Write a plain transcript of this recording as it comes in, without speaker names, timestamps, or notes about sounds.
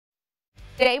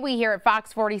Today we here at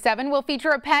Fox 47 will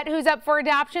feature a pet who's up for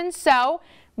adoption, so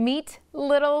meet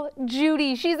little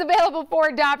Judy. She's available for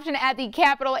adoption at the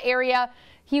Capital Area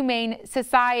Humane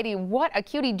Society. What a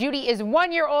cutie. Judy is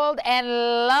 1 year old and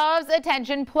loves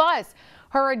attention. Plus,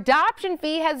 her adoption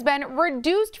fee has been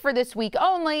reduced for this week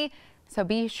only. So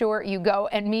be sure you go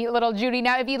and meet little Judy.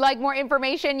 Now, if you'd like more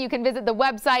information, you can visit the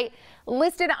website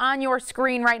listed on your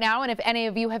screen right now. And if any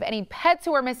of you have any pets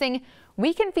who are missing,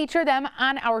 we can feature them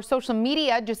on our social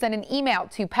media. Just send an email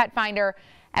to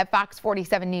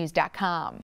petfinder@fox47news.com.